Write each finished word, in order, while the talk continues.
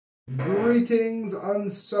Greetings,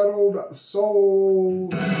 unsettled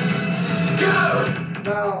souls.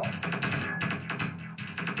 Now,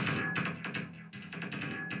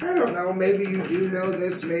 I don't know, maybe you do know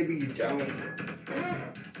this, maybe you don't.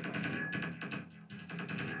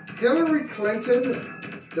 Hillary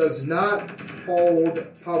Clinton does not hold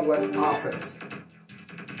public office.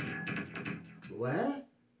 What?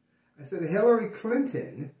 I said Hillary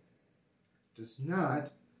Clinton does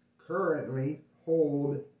not currently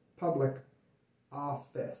hold public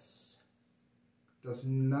office. Does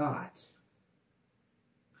not.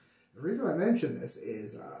 The reason I mention this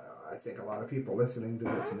is I think a lot of people listening to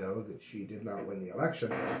this know that she did not win the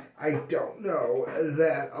election. I don't know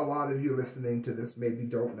that a lot of you listening to this maybe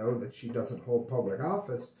don't know that she doesn't hold public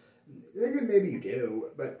office. Maybe you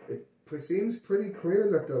do, but it seems pretty clear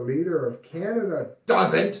that the leader of Canada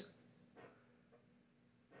doesn't.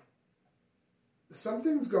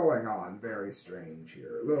 Something's going on very strange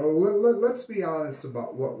here. Let's be honest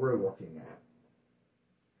about what we're looking at.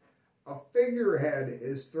 A figurehead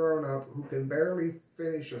is thrown up who can barely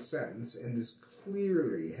finish a sentence and is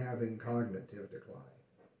clearly having cognitive decline.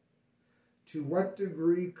 To what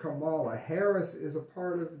degree Kamala Harris is a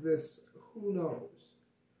part of this, who knows?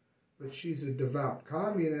 But she's a devout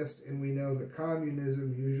communist, and we know that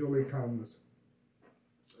communism usually comes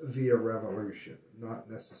via revolution, not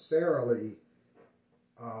necessarily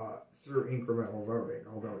through incremental voting,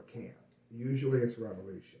 although it can. Usually it's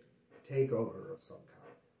revolution, takeover of some kind.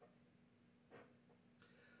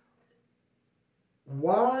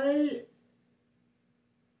 Why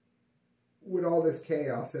would all this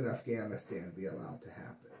chaos in Afghanistan be allowed to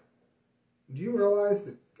happen? Do you realize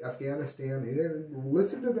that Afghanistan,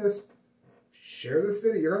 listen to this, share this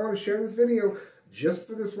video, you're going to want to share this video just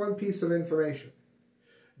for this one piece of information.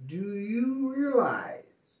 Do you realize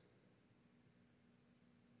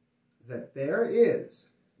that there is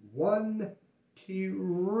 $1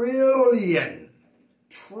 trillion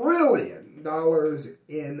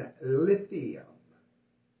in lithium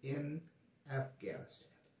in Afghanistan?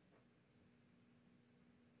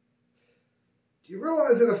 Do you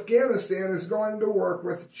realize that Afghanistan is going to work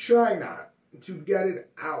with China to get it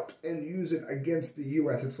out and use it against the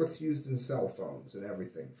U.S.? It's what's used in cell phones and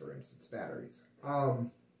everything, for instance, batteries.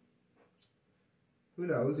 Who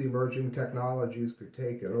knows, emerging technologies could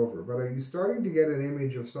take it over. But are you starting to get an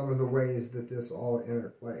image of some of the ways that this all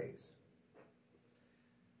interplays?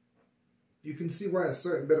 You can see why a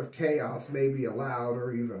certain bit of chaos may be allowed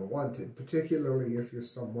or even wanted, particularly if you're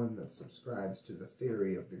someone that subscribes to the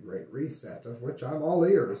theory of the Great Reset, of which I'm all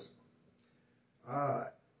ears.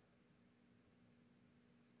 Other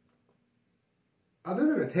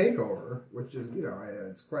than a takeover, which is, you know,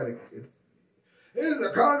 it's quite a... It's a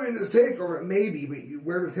communist takeover, maybe, but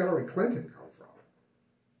where does Hillary Clinton come from?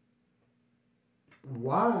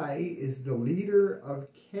 Why is the leader of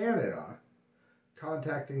Canada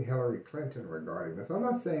contacting Hillary Clinton regarding this? I'm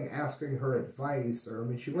not saying asking her advice, or, I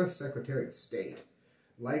mean, she was Secretary of State.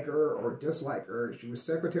 Like her or dislike her, she was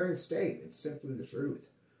Secretary of State. It's simply the truth.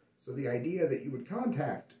 So the idea that you would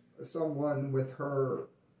contact someone with her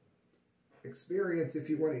experience, if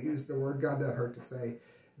you want to use the word, God, that hurt to say,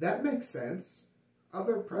 that makes sense.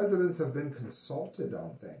 Other presidents have been consulted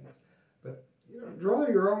on things. But, you know, draw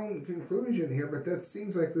your own conclusion here, but that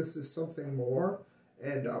seems like this is something more.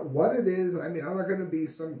 And what it is, I mean, I'm not going to be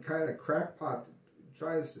some kind of crackpot that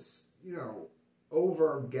tries to, you know,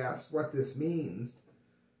 over-guess what this means.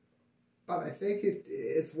 But I think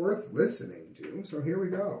it's worth listening to, so here we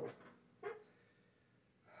go.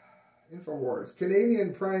 InfoWars.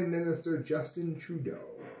 Canadian Prime Minister Justin Trudeau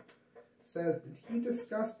says that he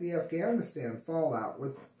discussed the Afghanistan fallout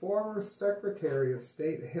with former Secretary of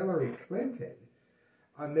State Hillary Clinton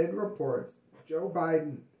amid reports Joe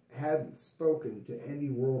Biden hadn't spoken to any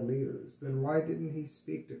world leaders. Then why didn't he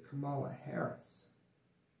speak to Kamala Harris?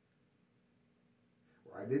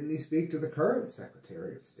 Why didn't he speak to the current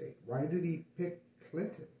Secretary of State? Why did he pick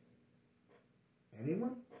Clinton?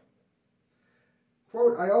 Anyone?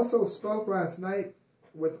 Quote, I also spoke last night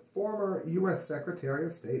with former U.S. Secretary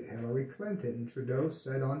of State Hillary Clinton, Trudeau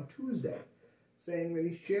said on Tuesday, saying that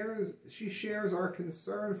she shares our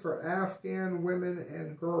concern for Afghan women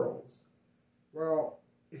and girls. Well,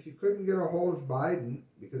 if you couldn't get a hold of Biden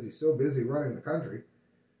because he's so busy running the country,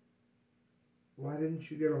 why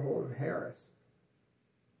didn't you get a hold of Harris?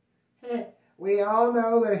 We all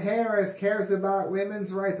know that Harris cares about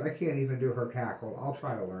women's rights. I can't even do her cackle. I'll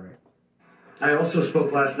try to learn it. I also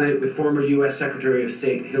spoke last night with former U.S. Secretary of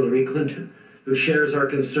State Hillary Clinton, who shares our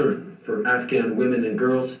concern for Afghan women and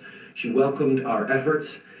girls. She welcomed our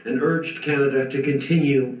efforts and urged Canada to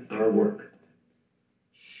continue our work.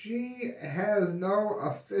 She has no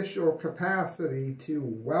official capacity to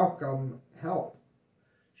welcome help.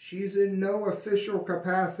 She's in no official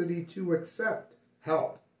capacity to accept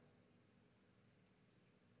help.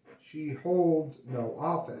 She holds no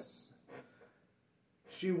office.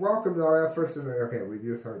 She welcomed our efforts and okay, we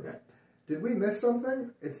just heard that. Did we miss something?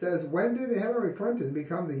 It says, when did Hillary Clinton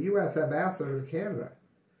become the U.S. ambassador to Canada?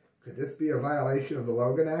 Could this be a violation of the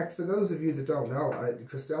Logan Act? For those of you that don't know,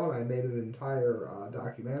 Christelle and I made an entire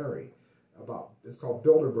documentary about, it's called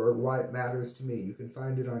Bilderberg, Why It Matters to Me. You can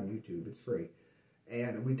find it on YouTube. It's free.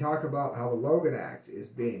 And we talk about how the Logan Act is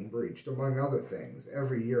being breached, among other things,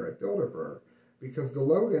 every year at Bilderberg, because the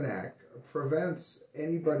Logan Act prevents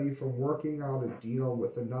anybody from working out a deal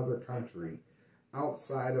with another country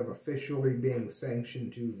outside of officially being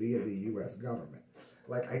sanctioned to via the U.S. government.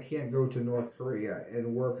 Like, I can't go to North Korea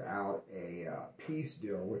and work out a peace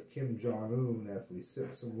deal with Kim Jong-un as we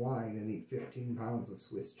sip some wine and eat 15 pounds of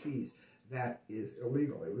Swiss cheese. That is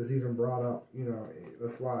illegal. It was even brought up, you know,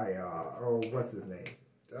 that's why, what's his name?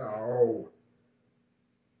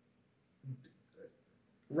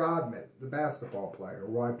 Rodman, the basketball player,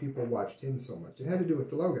 why people watched him so much. It had to do with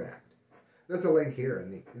the Logan Act. There's a link here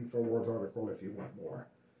in the InfoWars article if you want more.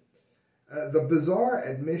 The bizarre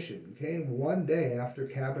admission came one day after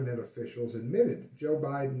cabinet officials admitted Joe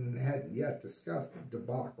Biden hadn't yet discussed the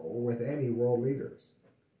debacle with any world leaders.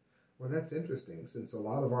 Well, that's interesting, since a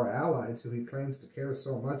lot of our allies who he claims to care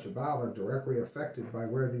so much about are directly affected by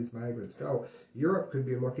where these migrants go. Europe could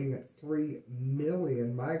be looking at 3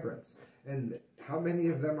 million migrants. And how many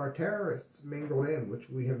of them are terrorists mingled in, which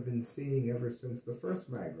we have been seeing ever since the first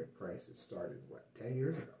migrant crisis started, 10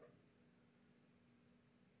 years ago?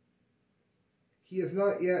 He has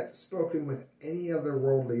not yet spoken with any other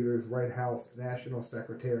world leaders, White House National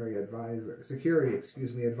Security Advisor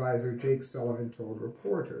Jake Sullivan told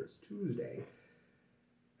reporters Tuesday,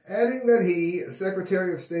 adding that he,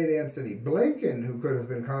 Secretary of State Anthony Blinken, who could have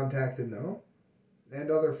been contacted,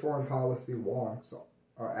 and other foreign policy wonks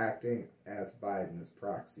are acting as Biden's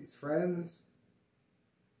proxies. Friends,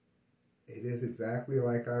 it is exactly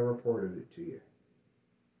like I reported it to you.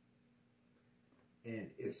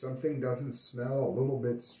 And if something doesn't smell a little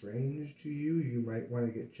bit strange to you, you might want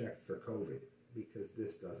to get checked for COVID, because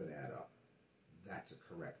this doesn't add up. That's a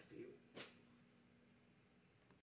correct view.